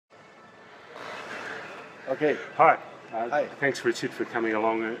Okay. Hi. Hi. Thanks, Richard, for coming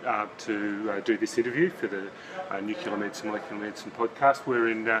along to do this interview for the Nuclear Medicine, Molecular Medicine podcast. We're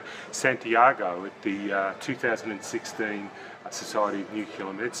in Santiago at the 2016 Society of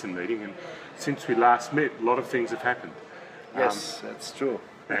Nuclear Medicine meeting, and since we last met, a lot of things have happened. Yes, that's true.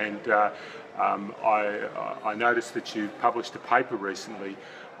 And I noticed that you published a paper recently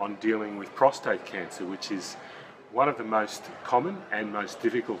on dealing with prostate cancer, which is one of the most common and most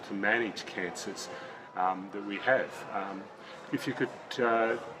difficult to manage cancers that we have. If you could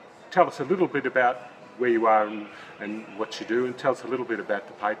tell us a little bit about where you are and what you do, and tell us a little bit about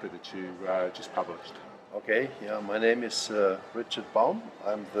the paper that you just published. Okay, my name is Richard Baum.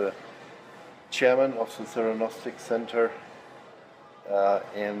 I'm the chairman of the Theranostics Center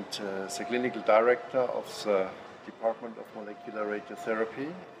and the clinical director of the Department of Molecular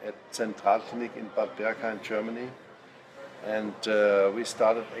Radiotherapy at Zentralklinik in Bad Berka in Germany. And we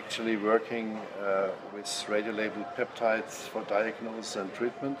started actually working with radiolabeled peptides for diagnosis and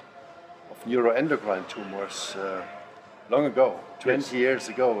treatment of neuroendocrine tumors long ago, 20 years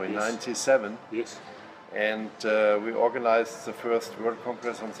ago in 1997. Yes. And we organized the first World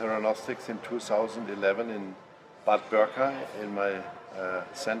Congress on Theranostics in 2011 in Bad Berka in my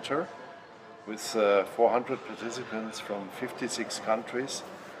center with 400 participants from 56 countries,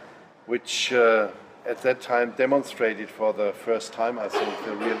 which at that time demonstrated for the first time, I think,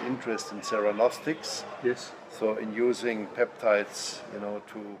 the real interest in theranostics. Yes. So in using peptides,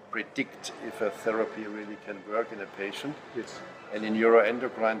 to predict if a therapy really can work in a patient. Yes. And in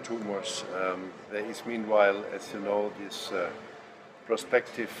neuroendocrine tumors, there is meanwhile, as you know, this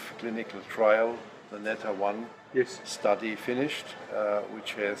prospective clinical trial, the NETA-1 study finished,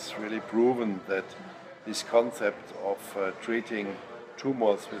 which has really proven that this concept of treating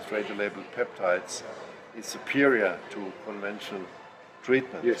tumors with radiolabeled peptides is superior to conventional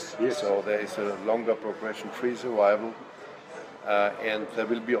treatment. Yes. So there is a longer progression-free survival, and there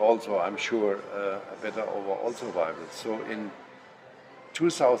will be also, I'm sure, a better overall survival. So in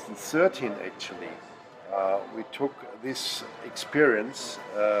 2013, actually, we took this experience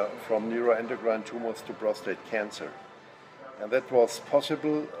from neuroendocrine tumors to prostate cancer. And that was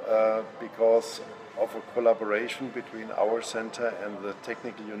possible because of a collaboration between our center and the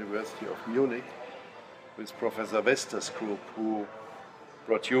Technical University of Munich with Professor Wester's group, who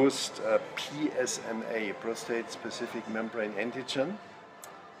produced PSMA, prostate-specific membrane antigen,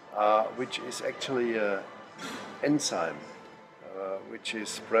 which is actually an enzyme which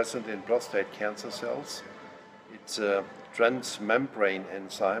is present in prostate cancer cells. It's a transmembrane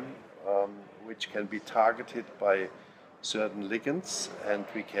enzyme which can be targeted by certain ligands, and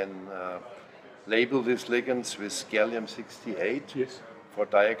we can label these ligands with gallium-68 for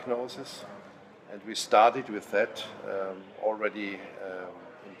diagnosis. And we started with that already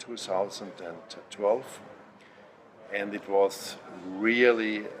in 2012. And it was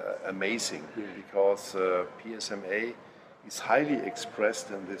really amazing because PSMA is highly expressed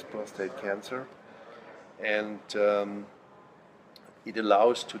in this prostate cancer. And it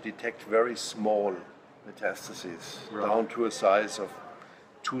allows to detect very small metastases down to a size of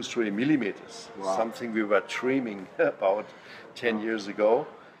 2-3 millimeters, something we were dreaming about 10 years ago.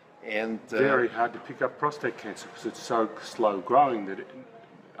 And very hard to pick up prostate cancer because it's so slow growing that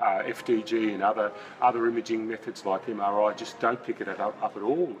FDG and other imaging methods like MRI just don't pick it up at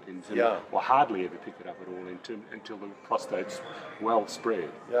all, or hardly ever pick it up at all until the prostate's well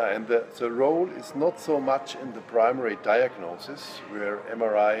spread. Yeah, and the role is not so much in the primary diagnosis, where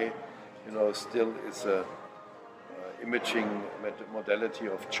MRI, still is a imaging modality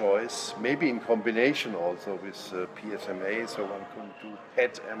of choice, maybe in combination also with PSMA, so one can do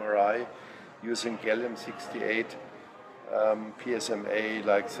PET MRI using gallium-68 PSMA,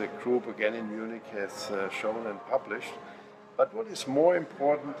 like the group again in Munich has shown and published. But what is more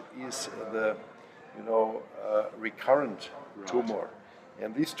important is the recurrent tumor.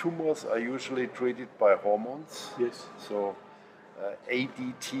 And these tumors are usually treated by hormones. Yes. So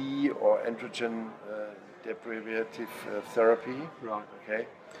ADT or androgen deprivative therapy. Right. Okay.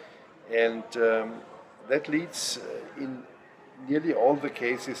 And that leads in nearly all the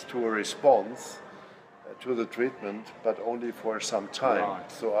cases to a response to the treatment, but only for some time.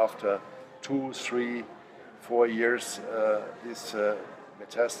 Right. So after 2, 3, 4 years, these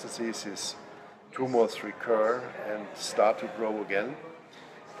metastases, these tumors recur and start to grow again.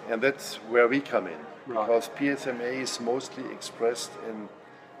 And that's where we come in, because PSMA is mostly expressed in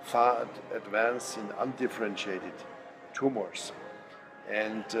far advanced and undifferentiated tumors.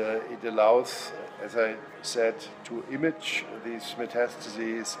 And it allows, as I said, to image these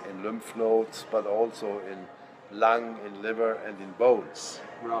metastases in lymph nodes, but also in lung, in liver, and in bones,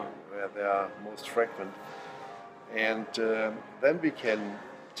 where they are most frequent. And then we can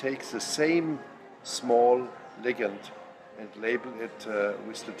take the same small ligand and label it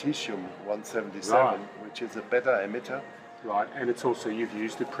with lutetium-177, Right. which is a beta emitter. Right, and it's also, you've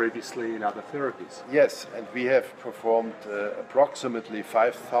used it previously in other therapies. Yes, and we have performed approximately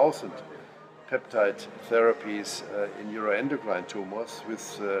 5,000 peptide therapies in neuroendocrine tumors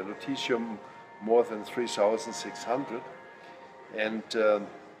with lutetium more than 3,600. And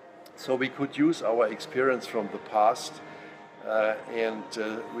so we could use our experience from the past, and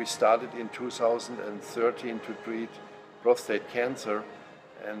we started in 2013 to treat prostate cancer.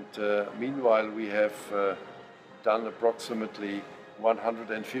 And meanwhile, we have done approximately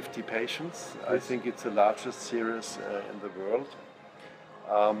 150 patients. I think it's the largest series in the world,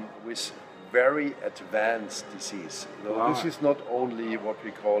 with very advanced disease. This is not only what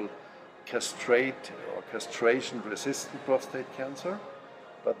we call castrate or castration-resistant prostate cancer,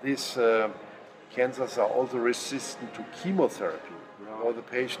 but these cancers are also resistant to chemotherapy. Or the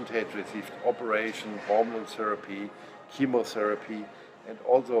patient had received operation, hormonal therapy, chemotherapy, and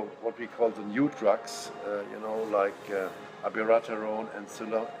also what we call the new drugs, like abiraterone and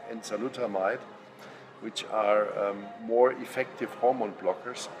enzalutamide, which are more effective hormone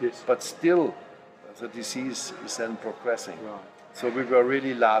blockers. Yes. But still, the disease is then progressing. Right. So we were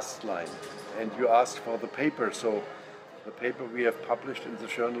really last line. And you asked for the paper. So the paper we have published in the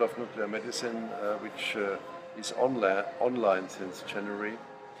Journal of Nuclear Medicine, which is online since January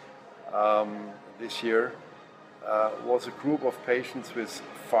this year, was a group of patients with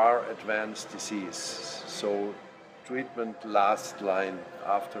far advanced disease. So treatment last line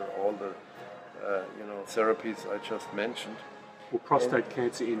after all the therapies I just mentioned. Well, prostate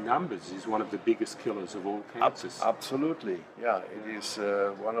cancer in numbers is one of the biggest killers of all cancers. Absolutely, yeah. It is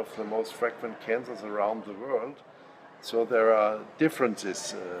one of the most frequent cancers around the world. So there are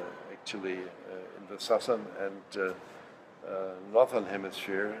differences actually in the southern and northern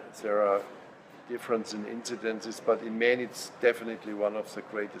hemisphere. There are differences in incidences, but in men it's definitely one of the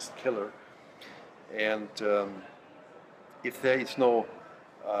greatest killer. And if there is no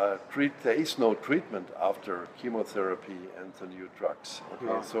treatment after chemotherapy and the new drugs. Okay?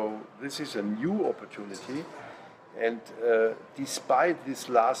 Right. So this is a new opportunity, and despite this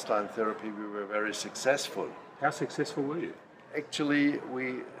last line therapy, we were very successful. How successful were you? Actually,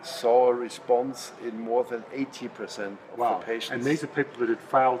 we saw a response in more than 80% of the patients. And these are people that had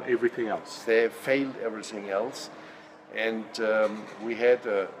failed everything else. They failed everything else, and we had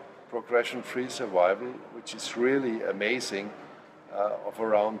a progression-free survival, which is really amazing, of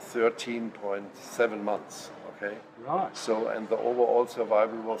around 13.7 months. Okay. Right. So, and the overall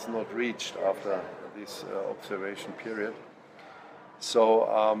survival was not reached after this observation period.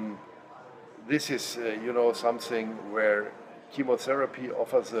 So, this is, something where chemotherapy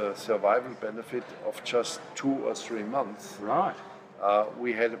offers a survival benefit of just 2 or 3 months. Right.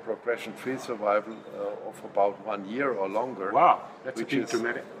 We had a progression-free survival of about 1 year or longer. Wow, that's a big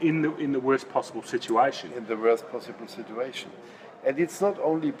dramatic in the worst possible situation. In the worst possible situation. And it's not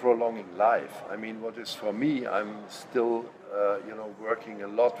only prolonging life. I mean, what is for me, I'm still, working a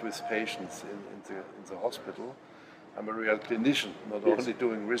lot with patients in the hospital. I'm a real clinician, not only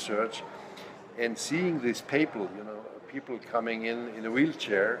doing research. And seeing these people, people coming in a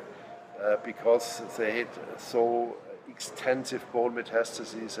wheelchair because they had so extensive bone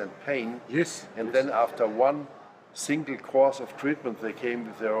metastases and pain. Yes. And then after one single course of treatment, they came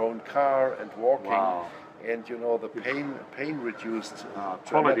with their own car and walking. Wow. And the pain reduced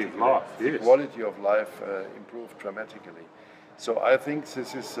quality of life. Yes. The quality of life improved dramatically. So I think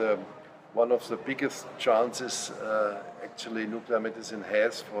this is one of the biggest chances actually nuclear medicine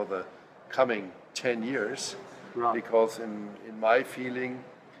has for the coming 10 years. Right. Because in my feeling,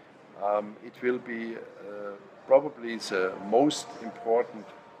 it will be probably the most important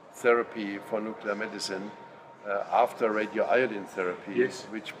therapy for nuclear medicine after radioiodine therapy, yes.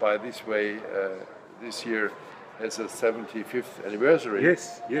 which by this way this year has a 75th anniversary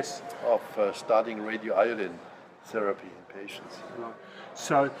yes. of starting radioiodine therapy in patients. Right.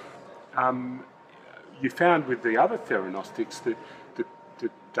 So you found with the other theranostics that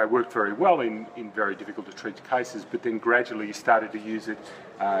they worked very well in very difficult to treat cases, but then gradually you started to use it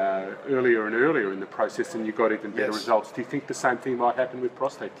earlier and earlier in the process and you got even better results. Do you think the same thing might happen with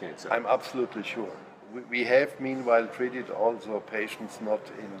prostate cancer? I'm absolutely sure. We have meanwhile treated also patients not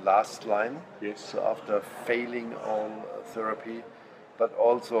in last line, so after failing all therapy, but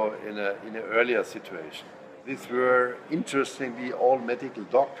also in an earlier situation. These were interestingly all medical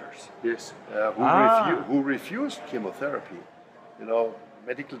doctors who refused chemotherapy.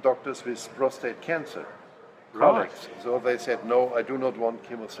 Medical doctors with prostate cancer. Right. So they said, no, I do not want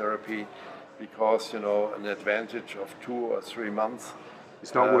chemotherapy because, you know, an advantage of 2 or 3 months.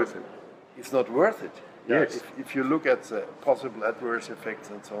 It's not worth it. It's not worth it. Yeah, Yes. if you look at the possible adverse effects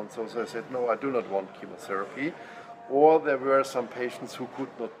and so on, so I said, no, I do not want chemotherapy. Or there were some patients who could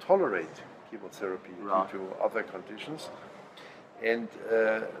not tolerate chemotherapy Right. due to other conditions. And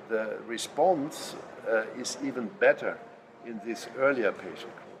the response is even better in this earlier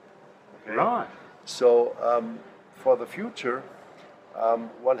patient group. Okay? Right. So for the future,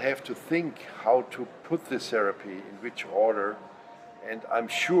 one have to think how to put this therapy in which order, and I'm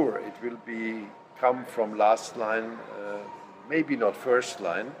sure it will come from last line, maybe not first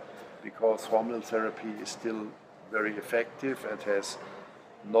line, because hormonal therapy is still very effective and has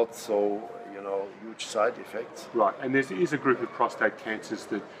not so, you know, huge side effects. Right, and there is a group of prostate cancers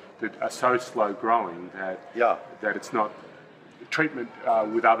that are so slow growing that it's not treatment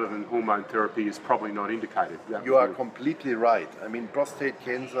with other than hormone therapy is probably not indicated. You are completely right. I mean, prostate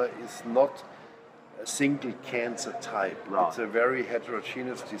cancer is not a single cancer type. Right. It's a very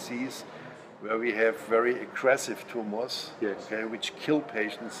heterogeneous disease where we have very aggressive tumors, Yes. okay, which kill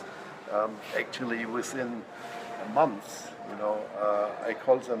patients actually within a month. You know, I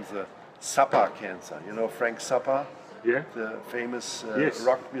call them the Zappa cancer. You know, Frank Zappa, Yeah. the famous Yes.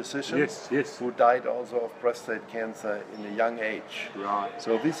 rock musician, Yes. who died also of prostate cancer in a young age. Right.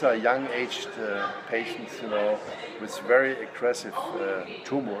 So these are young-aged patients, you know, with very aggressive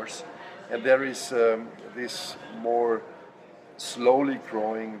tumors, and there is this more slowly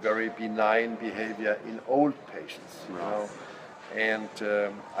growing, very benign behavior in old patients. You know, and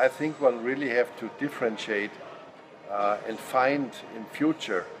I think one really have to differentiate and find in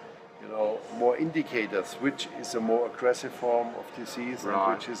future, you know, more indicators which is a more aggressive form of disease and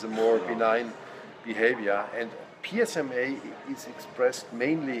which is a more benign behavior. And PSMA is expressed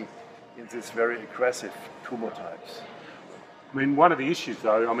mainly in these very aggressive tumor types. I mean, one of the issues,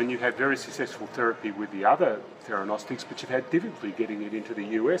 though, I mean, you had very successful therapy with the other theranostics, but you've had difficulty getting it into the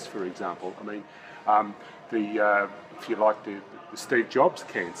US, for example. I mean, if you like, the Steve Jobs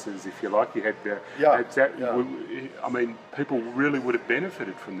cancers, if you like, you had the... I mean, people really would have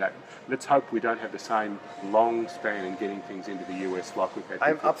benefited from that. Let's hope we don't have the same long span in getting things into the US like we've had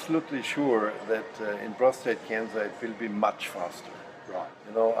I'm before. absolutely sure that in prostate cancer it will be much faster. Right.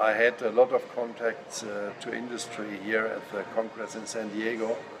 You know, I had a lot of contacts to industry here at the Congress in San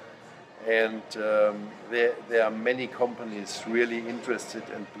Diego, and there are many companies really interested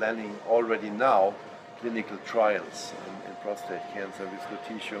in planning already now clinical trials in prostate cancer with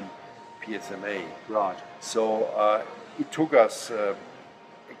lutetium PSMA. Right. So it took us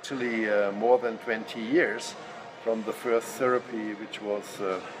actually more than 20 years from the first therapy, which was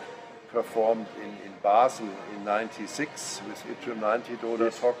performed in Basel in '96 with yttrium-90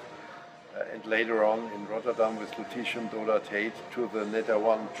 DOTA-TOC, and later on in Rotterdam with lutetium DOTA-TATE to the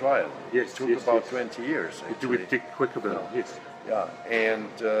NETA-1 trial. Yes, it took about 20 years. Actually. With Dick Quickerbill, yes. Yeah, and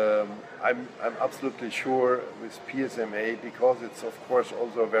I'm absolutely sure with PSMA, because it's of course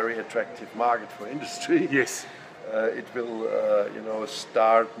also a very attractive market for industry. Yes. It will, you know,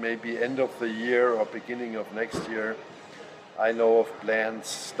 start maybe end of the year or beginning of next year. I know of plans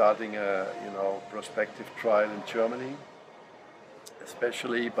starting a, you know, prospective trial in Germany,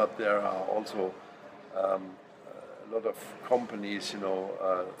 especially, but there are also a lot of companies, you know,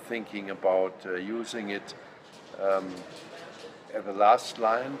 thinking about using it at the last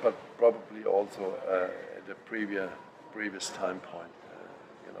line, but probably also at a previous time point,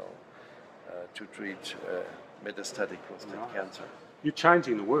 you know, to treat metastatic prostate cancer. You're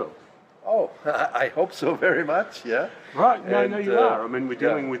changing the world. Oh, I hope so very much, yeah. Right, no, you are. I mean, we're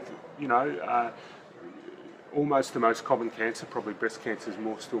dealing with, you know, almost the most common cancer, probably breast cancer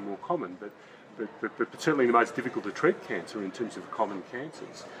is still more common, but certainly the most difficult to treat cancer in terms of common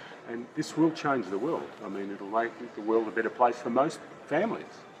cancers. And this will change the world. I mean, it'll make the world a better place for most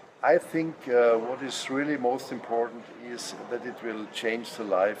families. I think what is really most important is that it will change the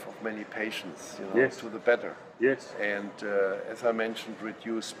life of many patients, you know, to the better. Yes. And as I mentioned,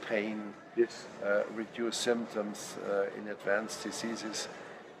 reduce pain, reduce symptoms in advanced diseases.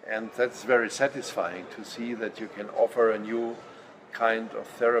 And that's very satisfying to see that you can offer a new kind of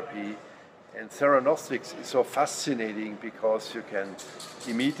therapy. And theranostics is so fascinating because you can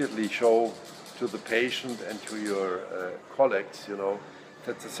immediately show to the patient and to your colleagues, you know,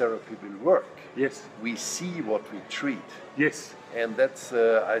 that the therapy will work. Yes. We see what we treat. Yes. And that's,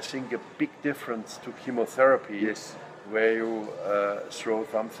 I think, a big difference to chemotherapy, yes. where you throw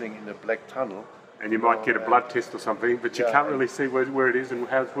something in a black tunnel. And you might get a blood test or something, but you can't really see where it is and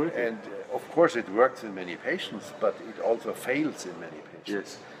how it's working. And of course it works in many patients, but it also fails in many patients.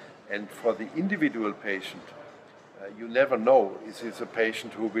 Yes. And for the individual patient, you never know, is this a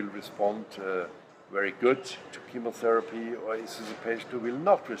patient who will respond very good to chemotherapy, or is this a patient who will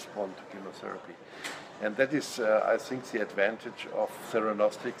not respond to chemotherapy? And that is, I think, the advantage of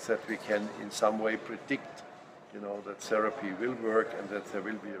theranostics, that we can in some way predict, that therapy will work and that there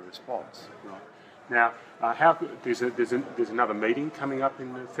will be a response. Right. Now, there's another meeting coming up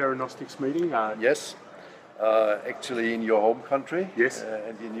in the theranostics meeting? Yes. Actually in your home country, yes,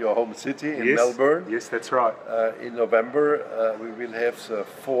 and in your home city, in yes, Melbourne. Yes, that's right. In November, we will have the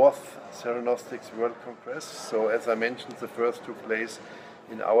 4th Theranostics World Congress. So as I mentioned, the first took place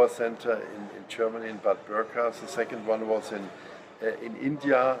in our center in Germany, in Bad Berka. The second one was in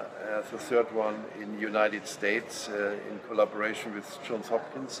India, the third one in the United States in collaboration with Johns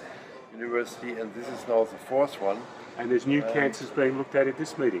Hopkins University, and this is now the 4th one. And there's new cancers being looked at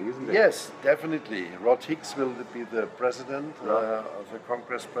this meeting, isn't there? Yes, definitely. Rod Hicks will be the president, right, the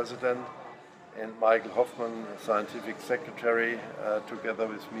Congress president, and Michael Hoffman, scientific secretary, together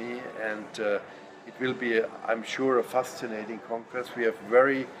with me. And it will be, I'm sure, a fascinating Congress. We have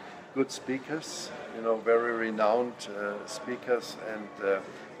very good speakers, very renowned speakers, and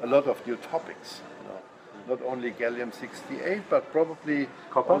a lot of new topics. Not only gallium-68, but probably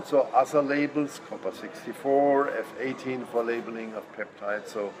copper, also other labels, copper-64, F18 for labeling of peptides.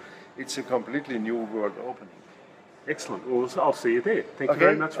 So it's a completely new world opening. Excellent. Well, I'll see you there. Thank you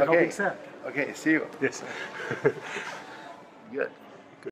very much for helping us out. Okay, see you. Yes. Good.